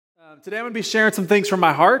Today I'm going to be sharing some things from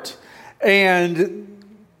my heart, and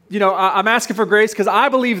I'm asking for grace because I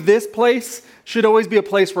believe this place should always be a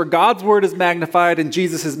place where God's word is magnified and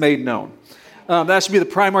Jesus is made known. That should be the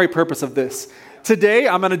primary purpose of this. Today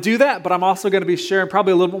I'm going to do that, but I'm also going to be sharing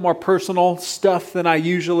probably a little bit more personal stuff than I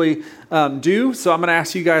usually do. So I'm going to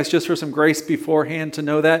ask you guys just for some grace beforehand to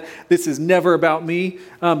know that this is never about me,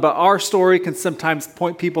 but our story can sometimes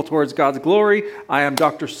point people towards God's glory. I am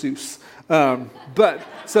Dr. Seuss.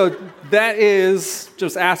 So that is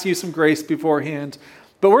just asking you some grace beforehand.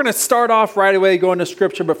 But we're going to start off right away going to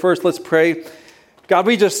Scripture. But first, let's pray. God,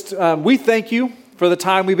 we thank you for the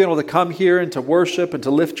time we've been able to come here and to worship and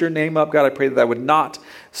to lift your name up. God, I pray that would not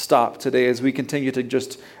stop today as we continue to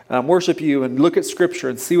just worship you and look at Scripture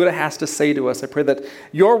and see what it has to say to us. I pray that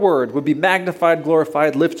your word would be magnified,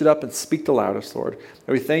 glorified, lifted up, and speak the loudest, Lord.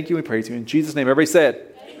 And we thank you and praise you. In Jesus' name, everybody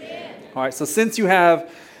said, amen. All right, so since you have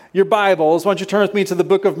your Bibles, why don't you turn with me to the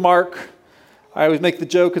book of Mark. I always make the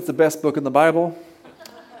joke, it's the best book in the Bible.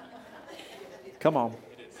 Come on.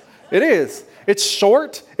 It is. It's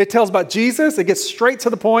short. It tells about Jesus. It gets straight to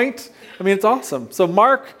the point. I mean, it's awesome. So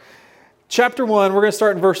Mark chapter 1, we're going to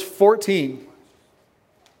start in verse 14.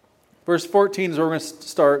 Verse 14 is where we're going to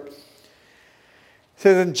start. It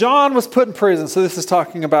says, and John was put in prison. So this is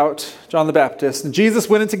talking about John the Baptist. And Jesus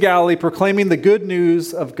went into Galilee proclaiming the good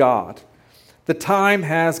news of God. The time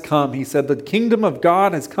has come, he said. The kingdom of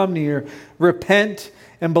God has come near. Repent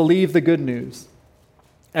and believe the good news.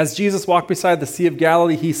 As Jesus walked beside the Sea of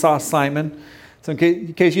Galilee, he saw Simon. So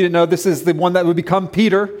in case you didn't know, this is the one that would become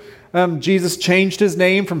Peter. Jesus changed his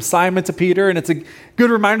name from Simon to Peter. And it's a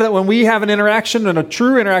good reminder that when we have an interaction and a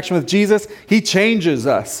true interaction with Jesus, he changes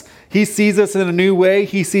us. He sees us in a new way.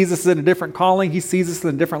 He sees us in a different calling. He sees us in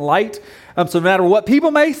a different light. So no matter what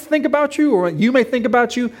people may think about you or what you may think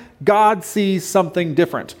about you, God sees something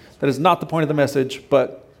different. That is not the point of the message,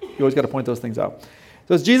 but you always got to point those things out.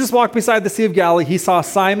 So as Jesus walked beside the Sea of Galilee, he saw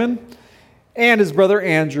Simon and his brother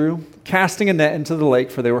Andrew casting a net into the lake,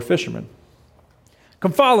 for they were fishermen.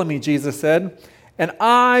 Come follow me, Jesus said, and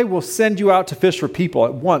I will send you out to fish for people.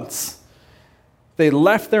 At once they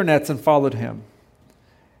left their nets and followed him.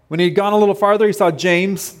 When he had gone a little farther, he saw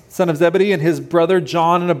James, son of Zebedee, and his brother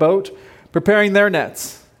John in a boat, preparing their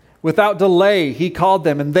nets. Without delay, he called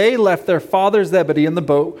them, and they left their father Zebedee in the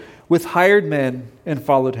boat with hired men and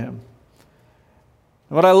followed him.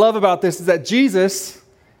 And what I love about this is that Jesus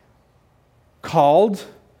called,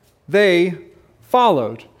 they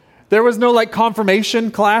followed. There was no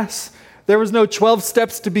confirmation class. There was no 12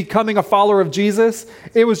 steps to becoming a follower of Jesus.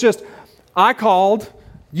 It was just, I called,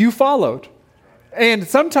 you followed. And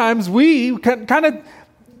sometimes we kind of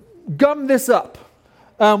gum this up.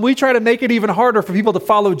 We try to make it even harder for people to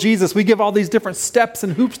follow Jesus. We give all these different steps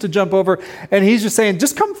and hoops to jump over. And he's just saying,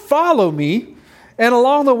 just come follow me. And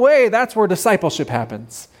along the way, that's where discipleship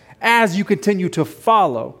happens, as you continue to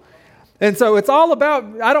follow. And so it's all about,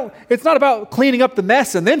 it's not about cleaning up the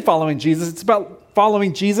mess and then following Jesus. It's about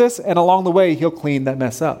following Jesus, and along the way, he'll clean that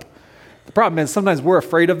mess up. The problem is sometimes we're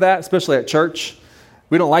afraid of that, especially at church.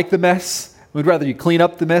 We don't like the mess. We'd rather you clean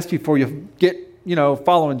up the mess before you get,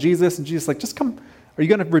 following Jesus. And Jesus is like, just come. Are you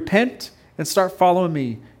going to repent and start following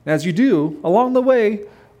me? And as you do, along the way,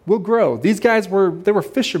 we'll grow. These guys they were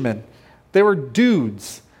fishermen. They were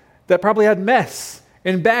dudes that probably had mess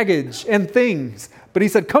and baggage and things. But he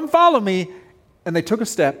said, come follow me. And they took a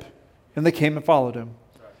step and they came and followed him.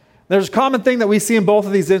 There's a common thing that we see in both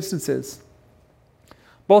of these instances.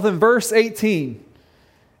 Both in verse 18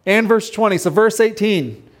 and verse 20. So verse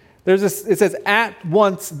 18, it says, at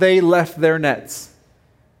once they left their nets.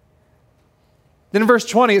 Then in verse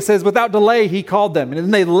 20, it says, without delay, he called them. And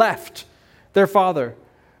then they left their father.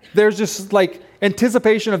 There's just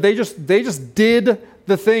anticipation of they just did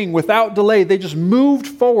the thing without delay. They just moved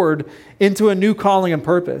forward into a new calling and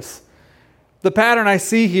purpose. The pattern I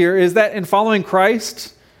see here is that in following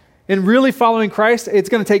Christ, in really following Christ, it's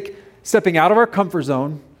going to take stepping out of our comfort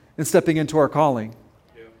zone and stepping into our calling.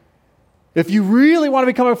 Yeah. If you really want to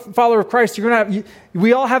become a follower of Christ,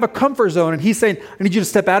 we all have a comfort zone, and he's saying, I need you to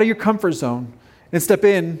step out of your comfort zone and step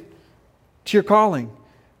in to your calling.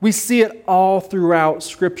 We see it all throughout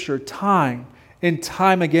Scripture, time and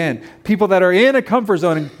time again. People that are in a comfort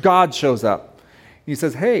zone and God shows up. He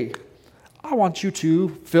says, hey, I want you to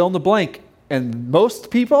fill in the blank. And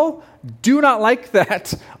most people do not like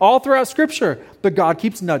that all throughout Scripture. But God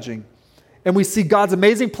keeps nudging. And we see God's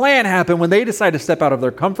amazing plan happen when they decide to step out of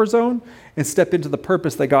their comfort zone and step into the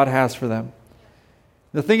purpose that God has for them.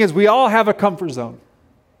 The thing is, we all have a comfort zone.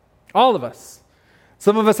 All of us.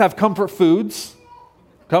 Some of us have comfort foods.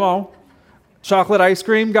 Come on. Chocolate ice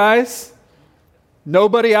cream, guys.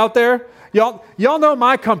 Nobody out there. Y'all know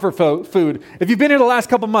my comfort food. If you've been here the last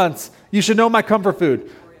couple months, you should know my comfort food.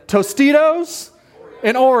 Tostitos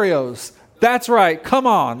and Oreos. That's right. Come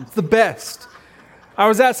on. It's the best. I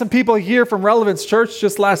was at some people here from Relevance Church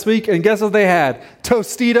just last week, and guess what they had?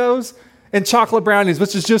 Tostitos and chocolate brownies,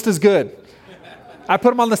 which is just as good. I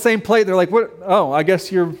put them on the same plate. They're like, "What? Oh, I guess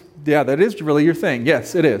that is really your thing."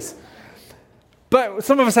 Yes, it is. But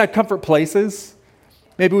some of us had comfort places.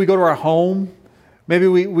 Maybe we go to our home. Maybe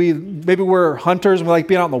we're hunters and we like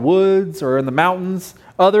being out in the woods or in the mountains.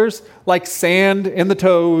 Others like sand in the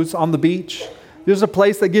toes on the beach. There's a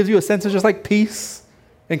place that gives you a sense of just like peace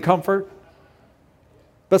and comfort.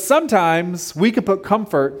 But sometimes we can put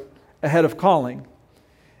comfort ahead of calling.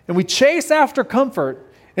 And we chase after comfort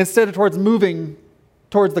instead of towards moving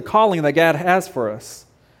towards the calling that God has for us.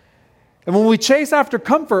 And when we chase after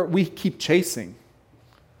comfort, we keep chasing.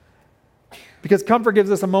 Because comfort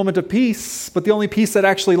gives us a moment of peace, but the only peace that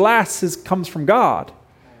actually lasts comes from God.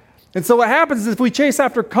 And so what happens is if we chase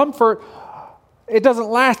after comfort, it doesn't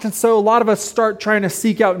last. And so a lot of us start trying to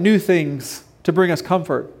seek out new things to bring us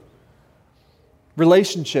comfort.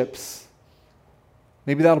 Relationships.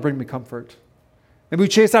 Maybe that'll bring me comfort. Maybe we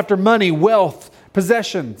chase after money, wealth,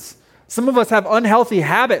 possessions. Some of us have unhealthy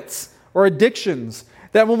habits or addictions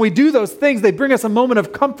that when we do those things, they bring us a moment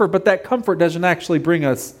of comfort, but that comfort doesn't actually bring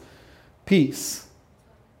us peace.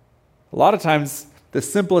 A lot of times, the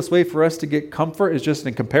simplest way for us to get comfort is just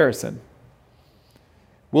in comparison.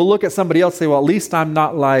 We'll look at somebody else and say, well, at least I'm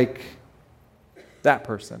not like that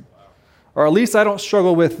person. Or at least I don't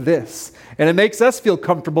struggle with this. And it makes us feel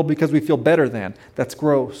comfortable because we feel better than. That's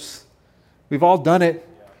gross. We've all done it.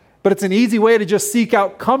 But it's an easy way to just seek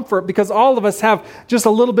out comfort because all of us have just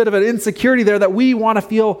a little bit of an insecurity there that we want to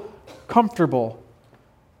feel comfortable.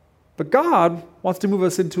 But God wants to move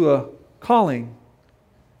us into a calling.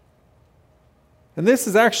 And this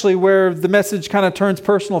is actually where the message kind of turns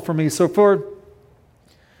personal for me. So for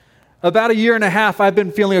about a year and a half, I've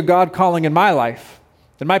been feeling a God calling in my life,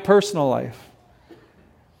 in my personal life.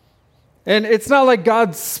 And it's not like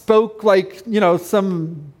God spoke like,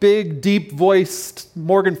 some big, deep-voiced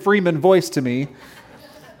Morgan Freeman voice to me.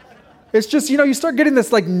 It's just, you start getting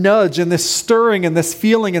this like nudge and this stirring and this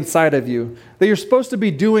feeling inside of you that you're supposed to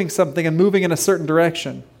be doing something and moving in a certain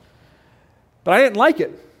direction. But I didn't like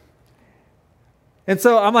it. And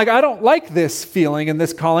so I'm like, I don't like this feeling and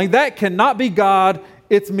this calling. That cannot be God.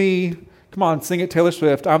 It's me. Come on, sing it, Taylor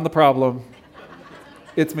Swift. I'm the problem.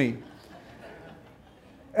 It's me.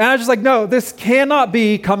 And I was just like, no, this cannot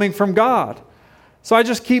be coming from God. So I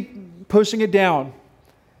just keep pushing it down.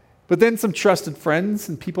 But then some trusted friends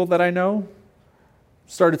and people that I know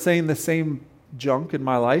started saying the same junk in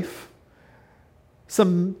my life.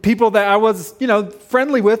 Some people that I was,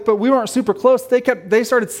 friendly with, but we weren't super close, they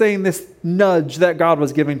started saying this nudge that God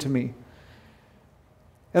was giving to me.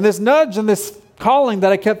 And this nudge and this calling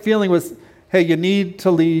that I kept feeling was, hey, you need to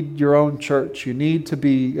lead your own church. You need to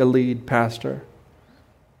be a lead pastor.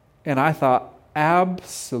 And I thought,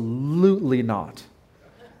 absolutely not.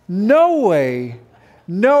 No way,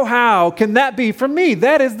 no how can that be from me.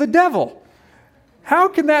 That is the devil. How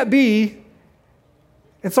can that be?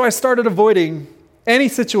 And so I started avoiding any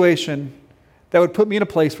situation that would put me in a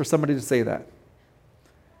place for somebody to say that.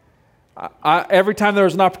 Every time there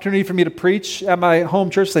was an opportunity for me to preach at my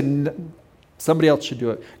home church, I said, somebody else should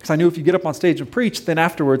do it. Because I knew if you get up on stage and preach, then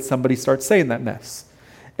afterwards somebody starts saying that mess.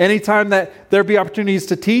 Anytime that there'd be opportunities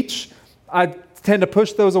to teach, I tend to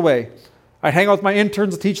push those away. I hang out with my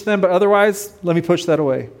interns to teach them, but otherwise, let me push that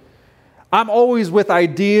away. I'm always with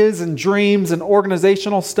ideas and dreams and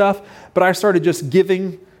organizational stuff, but I started just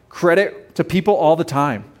giving credit to people all the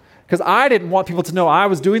time. Because I didn't want people to know I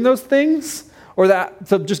was doing those things, or that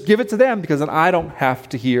to just give it to them, because then I don't have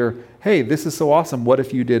to hear, hey, this is so awesome, what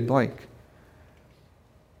if you did blank?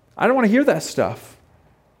 I don't want to hear that stuff.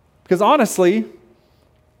 Because honestly,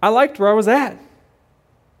 I liked where I was at.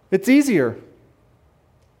 It's easier.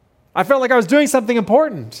 I felt like I was doing something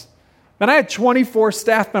important. And I had 24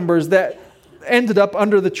 staff members that ended up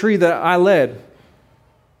under the tree that I led.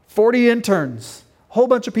 40 interns, a whole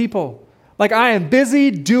bunch of people. Like, I am busy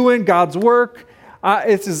doing God's work.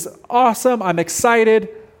 This is awesome. I'm excited.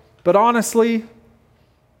 But honestly,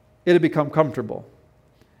 it had become comfortable.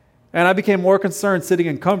 And I became more concerned sitting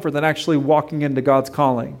in comfort than actually walking into God's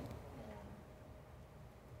calling.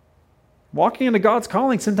 Walking into God's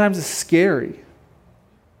calling sometimes is scary.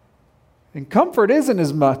 And comfort isn't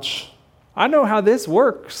as much. I know how this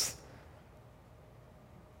works.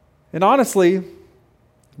 And honestly,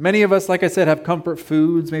 many of us, like I said, have comfort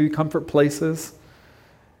foods, maybe comfort places.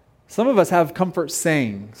 Some of us have comfort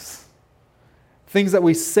sayings. Things that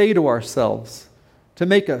we say to ourselves to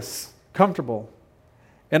make us comfortable.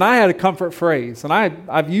 And I had a comfort phrase, and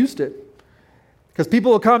I've used it. Because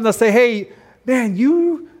people will come, they'll say, hey, man,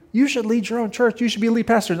 you should lead your own church. You should be a lead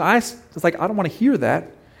pastor. And it's like, I don't want to hear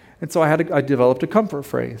that. And so I developed a comfort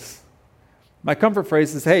phrase. My comfort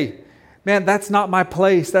phrase is, hey, man, that's not my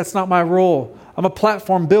place. That's not my role. I'm a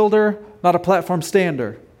platform builder, not a platform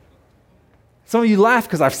stander. Some of you laugh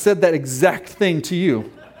because I've said that exact thing to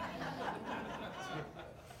you.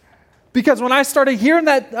 Because when I started hearing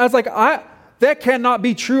that, I was like, that cannot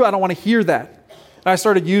be true. I don't want to hear that. And I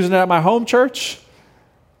started using it at my home church.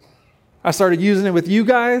 I started using it with you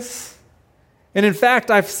guys. And in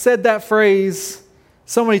fact, I've said that phrase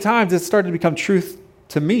so many times, it started to become truth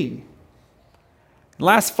to me.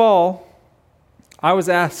 Last fall, I was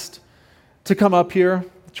asked to come up here.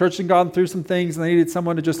 The church had gone through some things, and they needed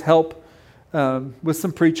someone to just help with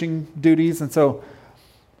some preaching duties. And so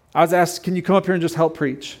I was asked, can you come up here and just help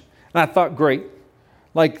preach? And I thought, great.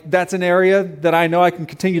 Like, that's an area that I know I can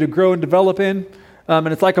continue to grow and develop in. And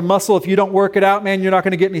it's like a muscle. If you don't work it out, man, you're not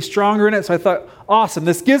going to get any stronger in it. So I thought, awesome.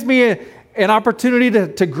 This gives me an opportunity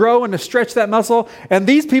to grow and to stretch that muscle. And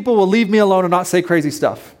these people will leave me alone and not say crazy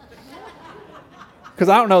stuff. Because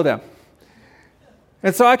I don't know them.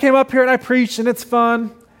 And so I came up here and I preached, and it's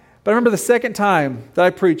fun. But I remember the second time that I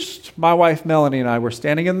preached, my wife Melanie and I were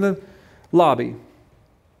standing in the lobby.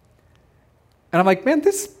 And I'm like, man,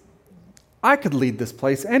 I could lead this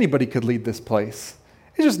place. Anybody could lead this place.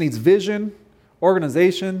 It just needs vision,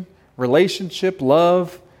 organization, relationship,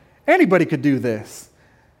 love. Anybody could do this.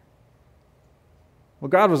 Well,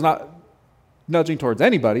 God was not nudging towards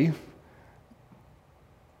anybody.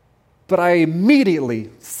 But I immediately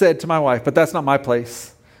said to my wife, but that's not my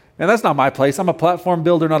place. And that's not my place. I'm a platform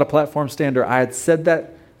builder, not a platform stander. I had said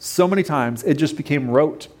that so many times, it just became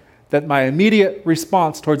rote. That my immediate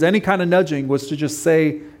response towards any kind of nudging was to just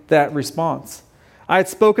say that response. I had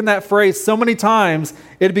spoken that phrase so many times,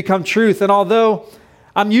 it had become truth. And although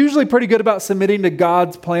I'm usually pretty good about submitting to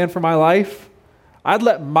God's plan for my life, I'd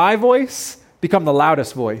let my voice become the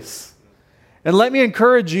loudest voice. And let me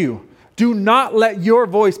encourage you, do not let your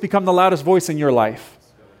voice become the loudest voice in your life.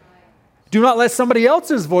 Do not let somebody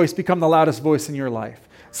else's voice become the loudest voice in your life.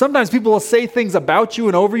 Sometimes people will say things about you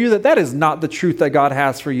and over you that is not the truth that God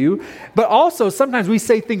has for you. But also, sometimes we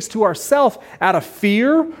say things to ourselves out of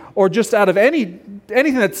fear or just out of anything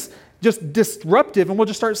that's just disruptive, and we'll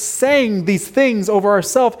just start saying these things over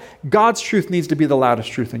ourselves. God's truth needs to be the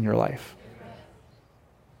loudest truth in your life.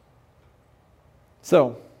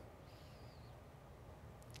 So,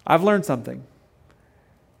 I've learned something.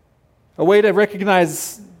 A way to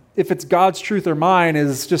recognize if it's God's truth or mine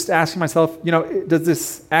is just asking myself, does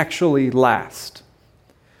this actually last?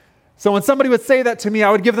 So when somebody would say that to me,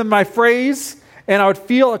 I would give them my phrase, and I would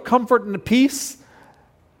feel a comfort and a peace.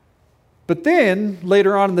 But then,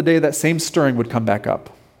 later on in the day, that same stirring would come back up.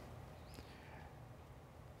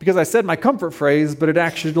 Because I said my comfort phrase, but it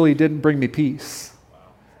actually didn't bring me peace.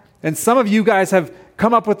 And some of you guys have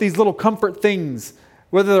come up with these little comfort things,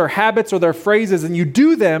 whether they're habits or they're phrases, and you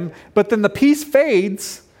do them, but then the peace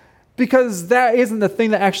fades because that isn't the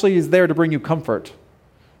thing that actually is there to bring you comfort.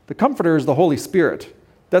 The comforter is the Holy Spirit.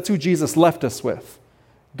 That's who Jesus left us with.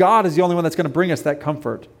 God is the only one that's going to bring us that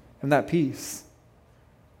comfort and that peace.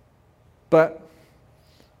 But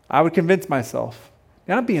I would convince myself,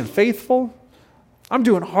 man, I'm being faithful. I'm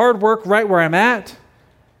doing hard work right where I'm at.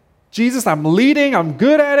 Jesus, I'm leading. I'm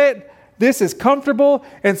good at it. This is comfortable.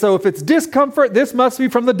 And so if it's discomfort, this must be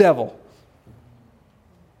from the devil.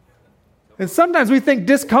 And sometimes we think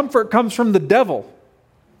discomfort comes from the devil.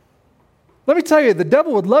 Let me tell you, the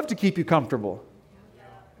devil would love to keep you comfortable.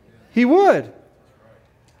 He would.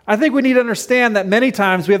 I think we need to understand that many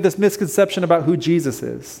times we have this misconception about who Jesus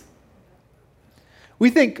is. We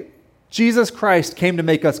think Jesus Christ came to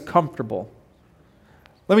make us comfortable.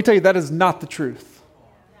 Let me tell you, that is not the truth.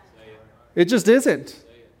 It just isn't.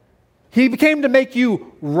 He came to make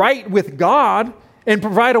you right with God and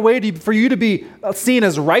provide a way for you to be seen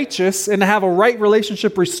as righteous and to have a right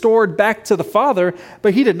relationship restored back to the Father,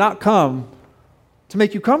 but he did not come to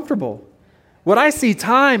make you comfortable. What I see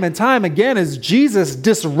time and time again is Jesus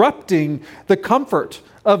disrupting the comfort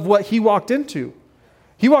of what he walked into.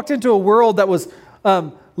 He walked into a world that was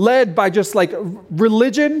led by just like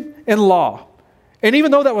religion and law. And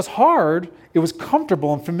even though that was hard, it was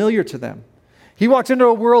comfortable and familiar to them. He walked into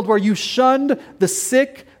a world where you shunned the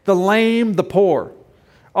sick, the lame, the poor.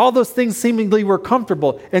 All those things seemingly were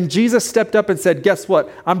comfortable. And Jesus stepped up and said, guess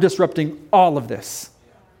what? I'm disrupting all of this.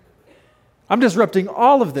 I'm disrupting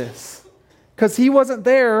all of this. Because he wasn't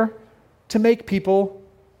there to make people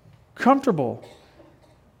comfortable.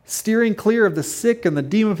 Steering clear of the sick and the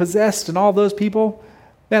demon-possessed and all those people.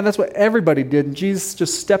 Man, that's what everybody did, and Jesus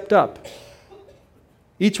just stepped up.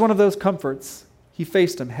 Each one of those comforts, he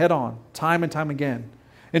faced them head on, time and time again.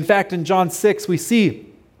 In fact, in John 6, we see,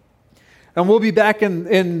 and we'll be back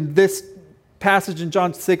in this passage in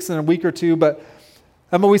John 6 in a week or two, but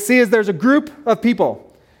what we see is there's a group of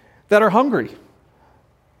people that are hungry.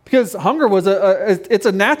 Because hunger it's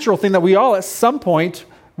a natural thing that we all, at some point,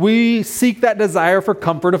 we seek that desire for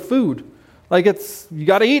comfort of food. Like you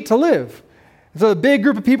got to eat to live. So a big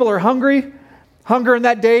group of people are hungry. Hunger in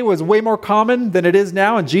that day was way more common than it is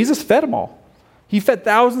now, and Jesus fed them all. He fed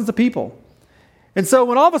thousands of people. And so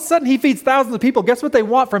when all of a sudden he feeds thousands of people, guess what they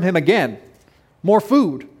want from him again? More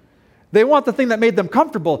food. They want the thing that made them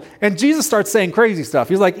comfortable. And Jesus starts saying crazy stuff.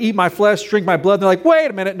 He's like, eat my flesh, drink my blood. And they're like, wait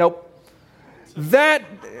a minute, nope.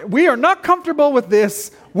 We are not comfortable with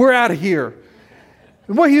this. We're out of here.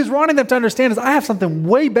 And what he's wanting them to understand is, I have something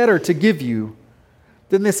way better to give you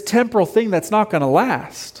than this temporal thing that's not going to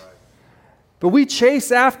last. But we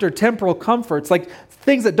chase after temporal comforts, like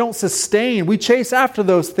things that don't sustain. We chase after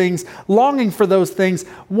those things, longing for those things,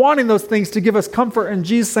 wanting those things to give us comfort. And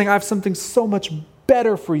Jesus saying, I have something so much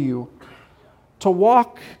better for you. To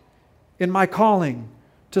walk in my calling,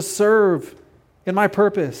 to serve in my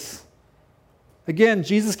purpose. Again,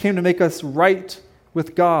 Jesus came to make us right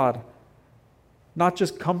with God, not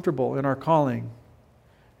just comfortable in our calling.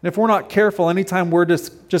 And if we're not careful, anytime we're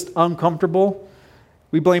just uncomfortable,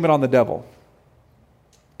 we blame it on the devil.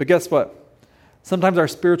 But guess what? Sometimes our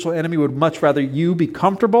spiritual enemy would much rather you be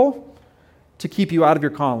comfortable to keep you out of your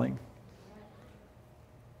calling.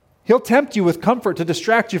 He'll tempt you with comfort to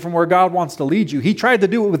distract you from where God wants to lead you. He tried to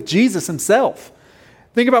do it with Jesus himself.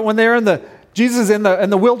 Think about when Jesus is in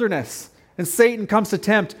the wilderness and Satan comes to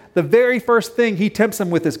tempt. The very first thing he tempts him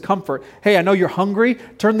with is comfort. Hey, I know you're hungry.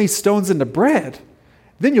 Turn these stones into bread.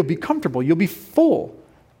 Then you'll be comfortable. You'll be full.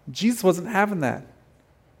 Jesus wasn't having that.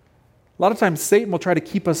 A lot of times Satan will try to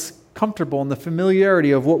keep us comfortable in the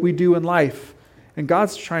familiarity of what we do in life. And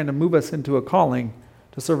God's trying to move us into a calling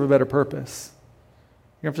to serve a better purpose.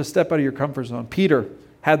 You have to step out of your comfort zone. Peter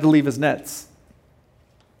had to leave his nets.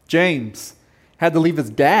 James had to leave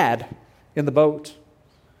his dad in the boat.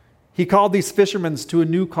 He called these fishermen to a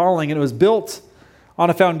new calling, and it was built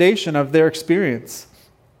on a foundation of their experience.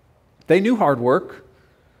 They knew hard work.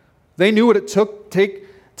 They knew what it took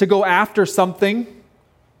to go after something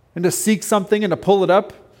and to seek something and to pull it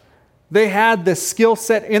up. They had this skill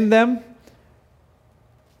set in them.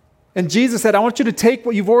 And Jesus said, I want you to take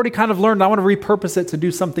what you've already kind of learned, and I want to repurpose it to do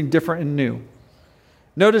something different and new.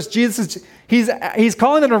 Notice Jesus, he's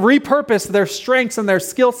calling them to repurpose their strengths and their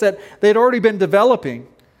skill set they'd already been developing.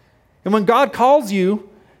 And when God calls you,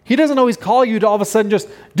 he doesn't always call you to all of a sudden just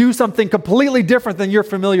do something completely different than you're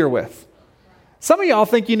familiar with. Some of y'all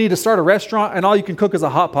think you need to start a restaurant and all you can cook is a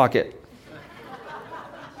Hot Pocket.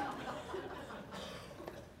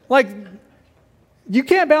 Like, you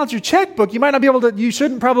can't balance your checkbook. You might not be able to, you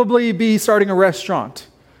shouldn't probably be starting a restaurant.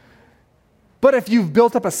 But if you've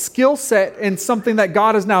built up a skill set in something that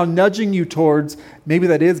God is now nudging you towards, maybe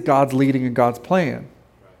that is God's leading and God's plan.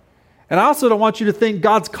 And I also don't want you to think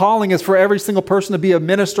God's calling is for every single person to be a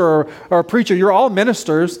minister or a preacher. You're all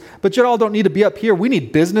ministers, but you all don't need to be up here. We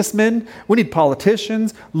need businessmen. We need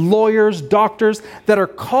politicians, lawyers, doctors that are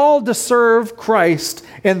called to serve Christ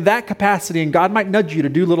in that capacity. And God might nudge you to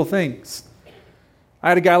do little things. I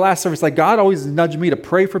had a guy last service like, God always nudged me to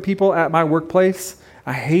pray for people at my workplace.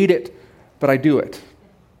 I hate it, but I do it.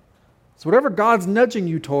 So whatever God's nudging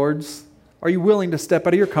you towards, are you willing to step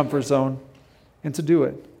out of your comfort zone and to do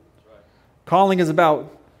it? Right. Calling is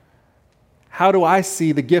about, how do I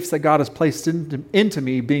see the gifts that God has placed into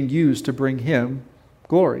me being used to bring him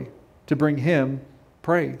glory, to bring him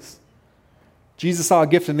praise? Jesus saw a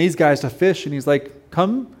gift in these guys to fish, and he's like,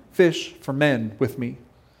 come fish for men with me.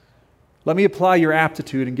 Let me apply your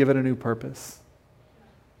aptitude and give it a new purpose.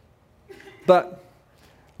 But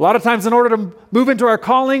a lot of times in order to move into our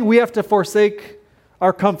calling, we have to forsake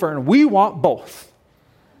our comfort. And we want both.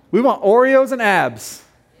 We want Oreos and abs.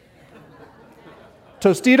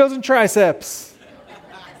 Tostitos and triceps.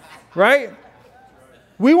 Right?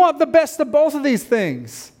 We want the best of both of these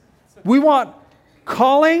things. We want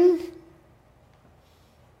calling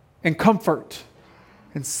and comfort.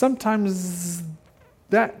 And sometimes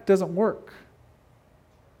that doesn't work.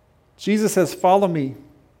 Jesus says, follow me.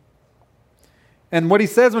 And what he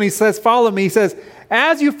says when he says, follow me, he says,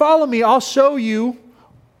 as you follow me, I'll show you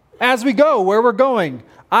as we go where we're going.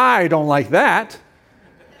 I don't like that.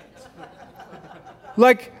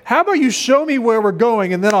 Like, how about you show me where we're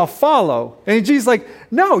going and then I'll follow? And Jesus is like,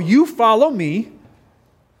 no, you follow me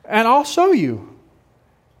and I'll show you.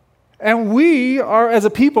 And we are, as a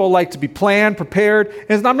people, like to be planned, prepared.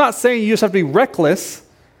 And I'm not saying you just have to be reckless.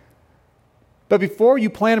 But before you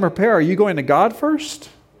plan and prepare, are you going to God first?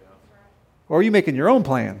 Or are you making your own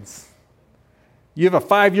plans? You have a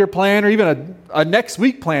 5-year plan or even a next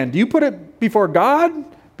week plan. Do you put it before God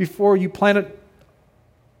before you plan it?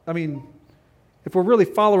 I mean, if we're really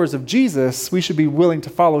followers of Jesus, we should be willing to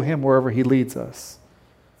follow him wherever he leads us.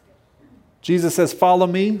 Jesus says, follow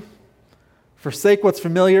me, forsake what's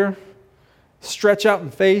familiar, stretch out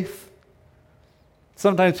in faith.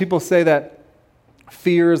 Sometimes people say that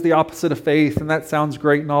fear is the opposite of faith, and that sounds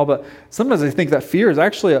great and all, but sometimes I think that fear is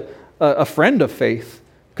actually a friend of faith.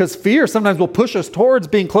 Because fear sometimes will push us towards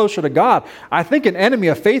being closer to God. I think an enemy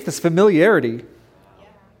of faith is familiarity.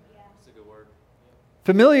 That's a good word.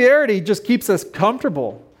 Familiarity just keeps us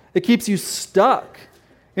comfortable. It keeps you stuck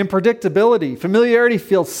in predictability. Familiarity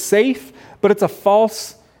feels safe, but it's a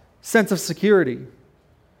false sense of security.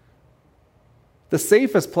 The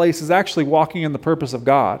safest place is actually walking in the purpose of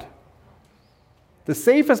God. The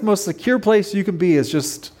safest, most secure place you can be is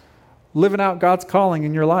just living out God's calling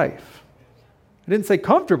in your life. I didn't say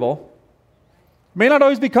comfortable. It may not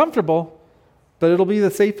always be comfortable, but it'll be the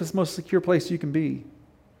safest, most secure place you can be.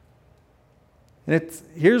 And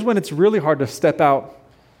here's when it's really hard to step out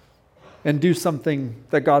and do something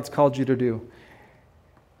that God's called you to do.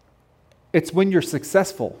 It's when you're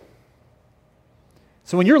successful.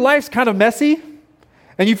 So when your life's kind of messy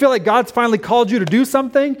and you feel like God's finally called you to do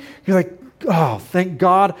something, you're like, oh, thank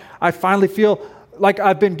God, I finally feel like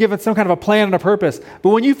I've been given some kind of a plan and a purpose. But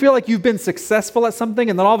when you feel like you've been successful at something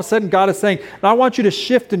and then all of a sudden God is saying, now I want you to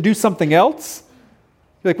shift and do something else.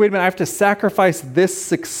 You're like, wait a minute, I have to sacrifice this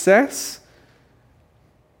success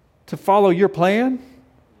to follow your plan?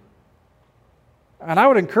 And I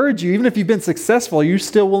would encourage you, even if you've been successful, are you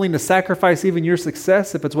still willing to sacrifice even your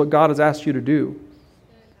success if it's what God has asked you to do?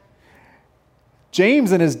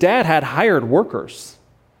 James and his dad had hired workers.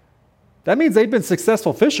 That means they'd been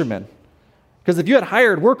successful fishermen. Because if you had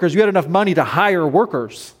hired workers, you had enough money to hire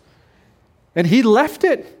workers. And he left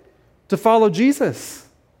it to follow Jesus.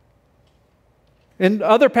 In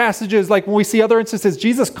other passages, like when we see other instances,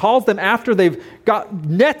 Jesus calls them after they've got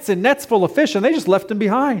nets and nets full of fish, and they just left them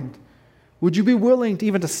behind. Would you be willing to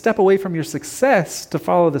even to step away from your success to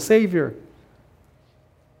follow the Savior?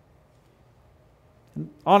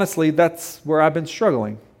 And honestly, that's where I've been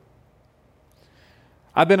struggling.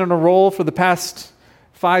 I've been in a role for the past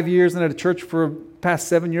 5 years and at a church for the past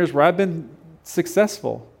 7 years where I've been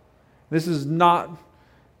successful. This is not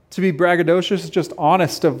to be braggadocious, it's just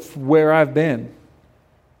honest of where I've been.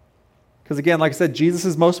 Because again, like I said, Jesus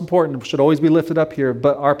is most important, should always be lifted up here,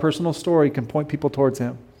 but our personal story can point people towards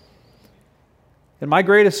him. And my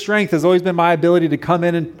greatest strength has always been my ability to come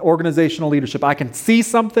in organizational leadership. I can see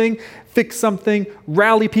something, fix something,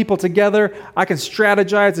 rally people together. I can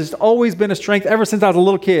strategize. It's always been a strength ever since I was a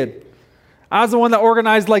little kid. I was the one that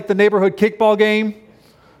organized like the neighborhood kickball game.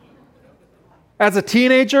 As a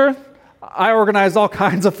teenager, I organized all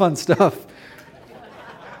kinds of fun stuff.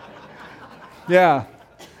 Yeah.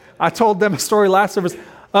 I told them a story last service.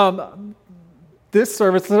 This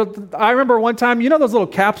service, I remember one time, you know those little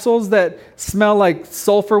capsules that smell like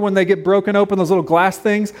sulfur when they get broken open, those little glass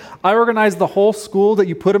things? I organized the whole school that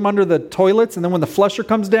you put them under the toilets, and then when the flusher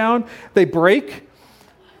comes down, they break.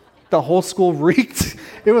 The whole school reeked.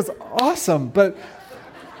 It was awesome, but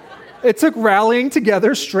it took rallying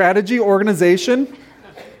together, strategy, organization.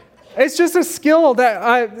 It's just a skill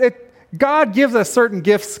that God gives us certain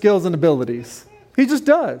gifts, skills, and abilities. He just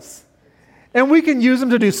does. And we can use them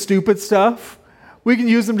to do stupid stuff. We can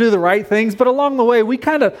use them to do the right things, but along the way,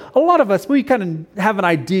 a lot of us have an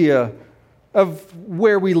idea of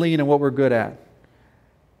where we lean and what we're good at.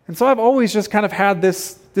 And so I've always just kind of had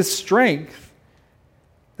this strength.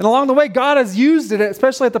 And along the way, God has used it,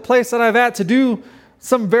 especially at the place that I'm at, to do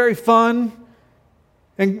some very fun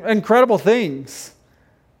and incredible things.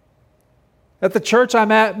 At the church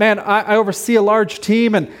I'm at, man, I oversee a large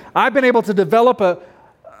team, and I've been able to develop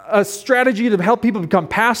a strategy to help people become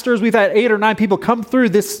pastors. We've had 8 or 9 people come through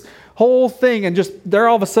this whole thing, and just they're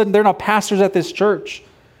all of a sudden, they're now pastors at this church.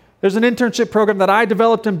 There's an internship program that I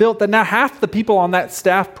developed and built that now half the people on that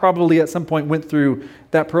staff probably at some point went through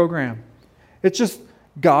that program. It's just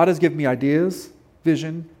God has given me ideas,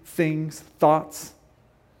 vision, things, thoughts.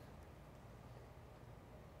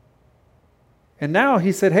 And now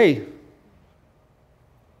he said, hey,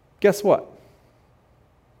 guess what?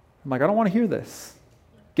 I'm like, I don't want to hear this.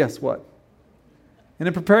 Guess what? And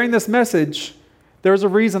in preparing this message, there was a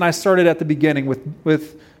reason I started at the beginning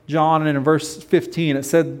with John, and in verse 15, it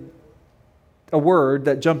said a word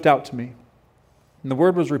that jumped out to me. And the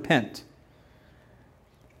word was repent.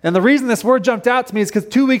 And the reason this word jumped out to me is because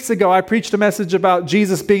 2 weeks ago I preached a message about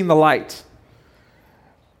Jesus being the light.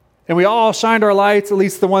 And we all shined our lights, at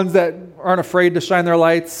least the ones that aren't afraid to shine their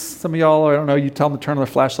lights. Some of y'all, I don't know, you tell them to turn on their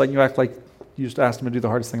flashlight and you act like you just asked them to do the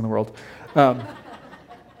hardest thing in the world. But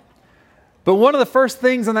one of the first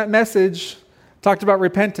things in that message talked about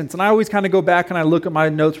repentance. And I always kind of go back and I look at my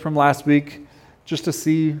notes from last week just to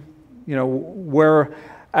see, where,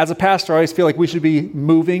 as a pastor, I always feel like we should be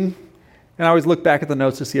moving. And I always look back at the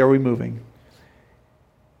notes to see, are we moving?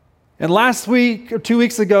 And last week, or 2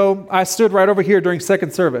 weeks ago, I stood right over here during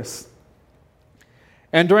second service.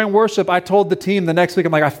 And during worship, I told the team the next week,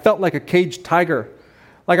 I'm like, I felt like a caged tiger.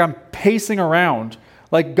 Like I'm pacing around.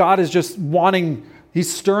 Like God is just wanting,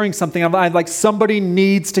 He's stirring something. I'm like, somebody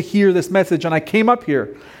needs to hear this message. And I came up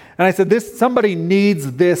here and I said, somebody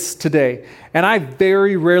needs this today. And I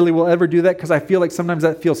very rarely will ever do that because I feel like sometimes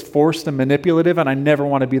that feels forced and manipulative, and I never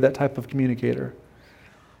want to be that type of communicator.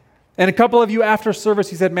 And a couple of you after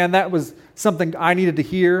service, you said, man, that was something I needed to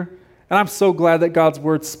hear. And I'm so glad that God's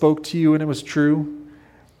word spoke to you and it was true.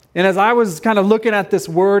 And as I was kind of looking at this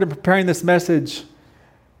word and preparing this message,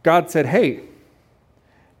 God said, hey,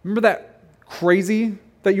 remember that crazy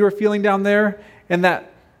that you were feeling down there and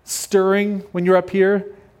that stirring when you're up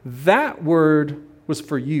here? That word was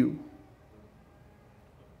for you.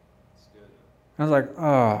 I was like,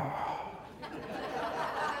 oh.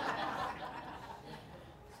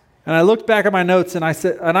 And I looked back at my notes and I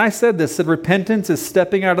said this, repentance is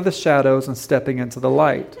stepping out of the shadows and stepping into the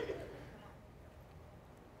light.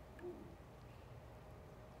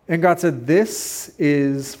 And God said, this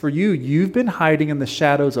is for you. You've been hiding in the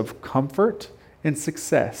shadows of comfort and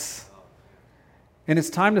success. And it's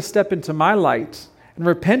time to step into my light. And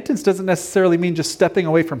repentance doesn't necessarily mean just stepping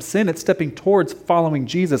away from sin. It's stepping towards following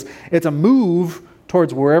Jesus. It's a move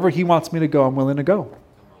towards wherever He wants me to go, I'm willing to go.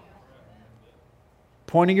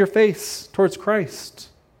 Pointing your face towards Christ.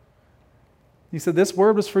 He said, this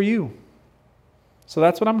word was for you. So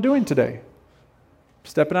that's what I'm doing today.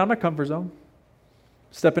 Stepping out of my comfort zone.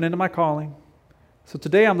 Stepping into my calling. So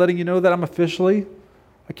today I'm letting you know that I'm officially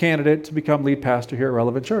a candidate to become lead pastor here at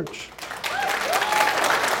Relevant Church.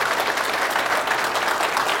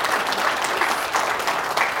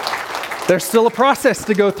 There's still a process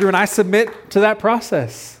to go through, and I submit to that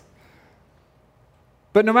process.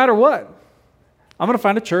 But no matter what, I'm going to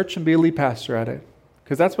find a church and be a lead pastor at it,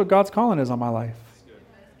 because that's what God's calling is on my life.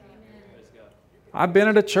 I've been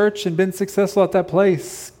at a church and been successful at that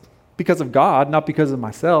place because of God, not because of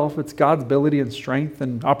myself. It's God's ability and strength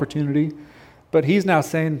and opportunity. But He's now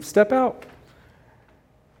saying, step out.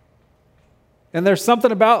 And there's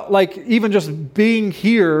something about, like, even just being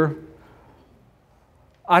here.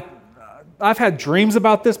 I've had dreams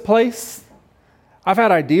about this place. I've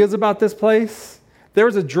had ideas about this place. There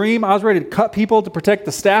was a dream. I was ready to cut people to protect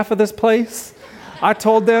the staff of this place. I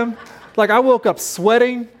told them, I woke up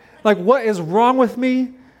sweating. What is wrong with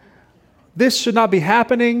me? This should not be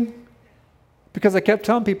happening. Because I kept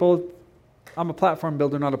telling people, I'm a platform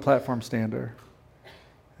builder, not a platform stander.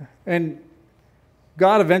 And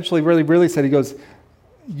God eventually really said, He goes,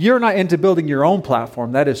 you're not into building your own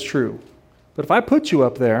platform. That is true. But if I put you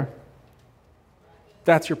up there,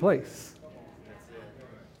 that's your place.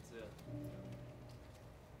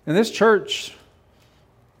 And this church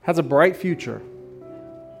has a bright future.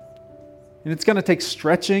 And it's going to take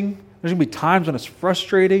stretching. There's going to be times when it's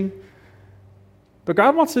frustrating. But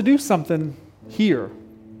God wants to do something here.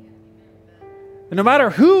 And no matter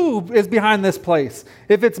who is behind this place,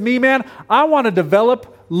 if it's me, man, I want to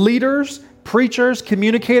develop leaders, preachers,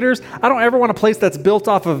 communicators. I don't ever want a place that's built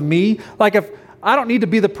off of me. If I don't need to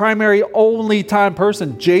be the primary only time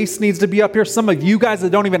person. Jace needs to be up here. Some of you guys that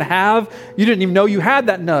don't even have, you didn't even know you had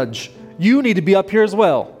that nudge. You need to be up here as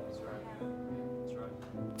well.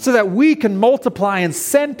 So that we can multiply and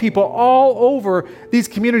send people all over these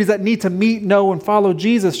communities that need to meet, know, and follow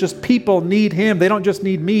Jesus. Just people need Him. They don't just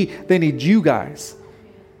need me. They need you guys.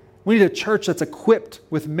 We need a church that's equipped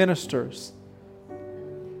with ministers.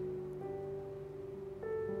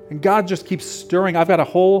 And God just keeps stirring. I've got a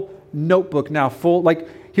whole notebook now full.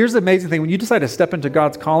 Here's the amazing thing. When you decide to step into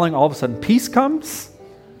God's calling, all of a sudden peace comes.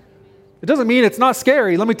 It doesn't mean it's not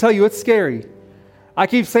scary. Let me tell you, it's scary. I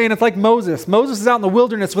keep saying it's like Moses. Moses is out in the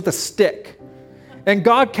wilderness with a stick. And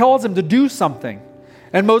God calls him to do something.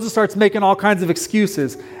 And Moses starts making all kinds of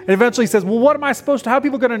excuses. And eventually he says, well, what am I supposed to, how are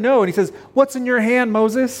people going to know? And he says, what's in your hand,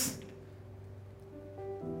 Moses?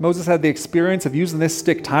 Moses had the experience of using this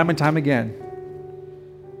stick time and time again.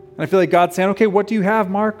 And I feel like God's saying, okay, what do you have,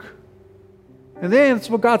 Mark? And then that's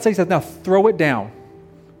what God says. He says, now throw it down.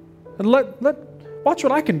 And watch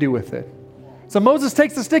what I can do with it. So Moses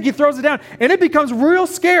takes the stick, he throws it down, and it becomes real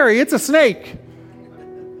scary. It's a snake.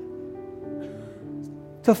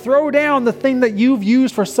 To throw down the thing that you've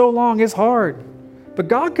used for so long is hard. But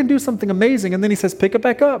God can do something amazing, and then he says, pick it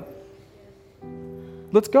back up.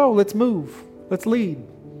 Let's go, let's move, let's lead.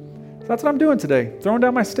 So that's what I'm doing today, throwing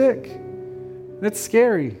down my stick. And it's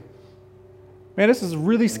scary. Man, this is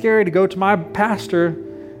really scary to go to my pastor,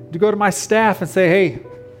 to go to my staff and say, hey,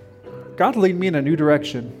 God's leading me in a new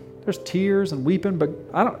direction. There's tears and weeping, but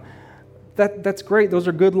that's great. Those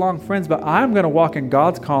are good, long friends, but I'm going to walk in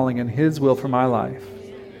God's calling and his will for my life,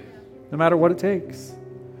 no matter what it takes.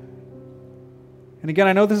 And again,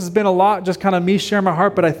 I know this has been a lot, just kind of me sharing my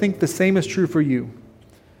heart, but I think the same is true for you.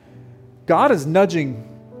 God is nudging.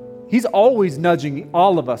 He's always nudging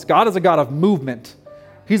all of us. God is a God of movement.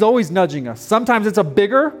 He's always nudging us. Sometimes it's a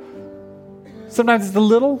bigger, sometimes it's a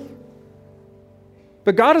little.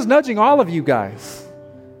 But God is nudging all of you guys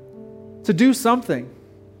to do something.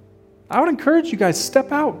 I would encourage you guys,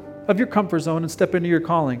 step out of your comfort zone and step into your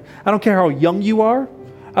calling. I don't care how young you are.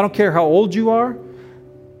 I don't care how old you are.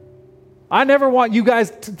 I never want you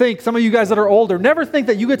guys to think, some of you guys that are older, never think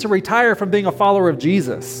that you get to retire from being a follower of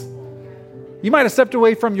Jesus. You might have stepped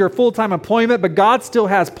away from your full-time employment, but God still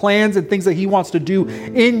has plans and things that he wants to do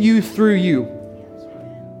in you, through you.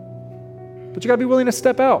 But you got to be willing to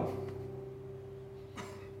step out.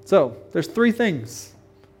 So, there's 3 things.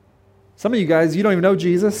 Some of you guys, you don't even know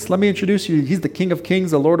Jesus. Let me introduce you. He's the King of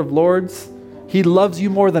Kings, the Lord of Lords. He loves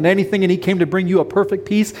you more than anything, and he came to bring you a perfect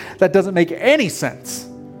peace that doesn't make any sense.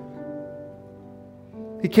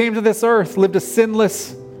 He came to this earth, lived a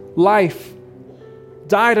sinless life,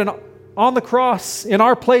 died on the cross in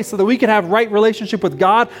our place so that we could have right relationship with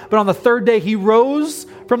God. But on the 3rd day, he rose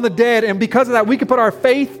from the dead, and because of that, we can put our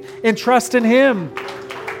faith and trust in him.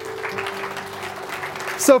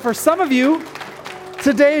 So for some of you,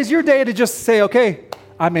 today is your day to just say, okay,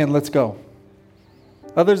 I'm in, let's go.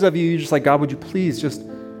 Others of you, you're just like, God, would you please just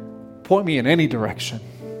point me in any direction?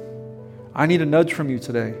 I need a nudge from you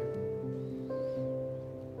today.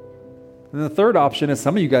 And the 3rd option is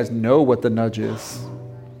some of you guys know what the nudge is.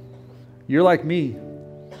 You're like me.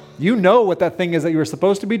 You know what that thing is that you were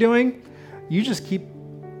supposed to be doing. You just keep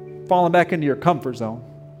falling back into your comfort zone.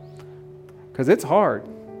 Because it's hard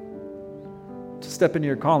to step into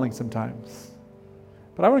your calling sometimes.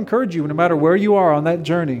 But I would encourage you, no matter where you are on that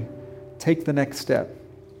journey, take the next step.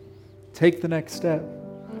 Take the next step.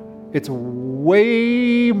 It's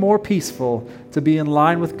way more peaceful to be in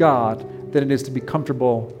line with God than it is to be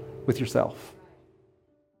comfortable with yourself.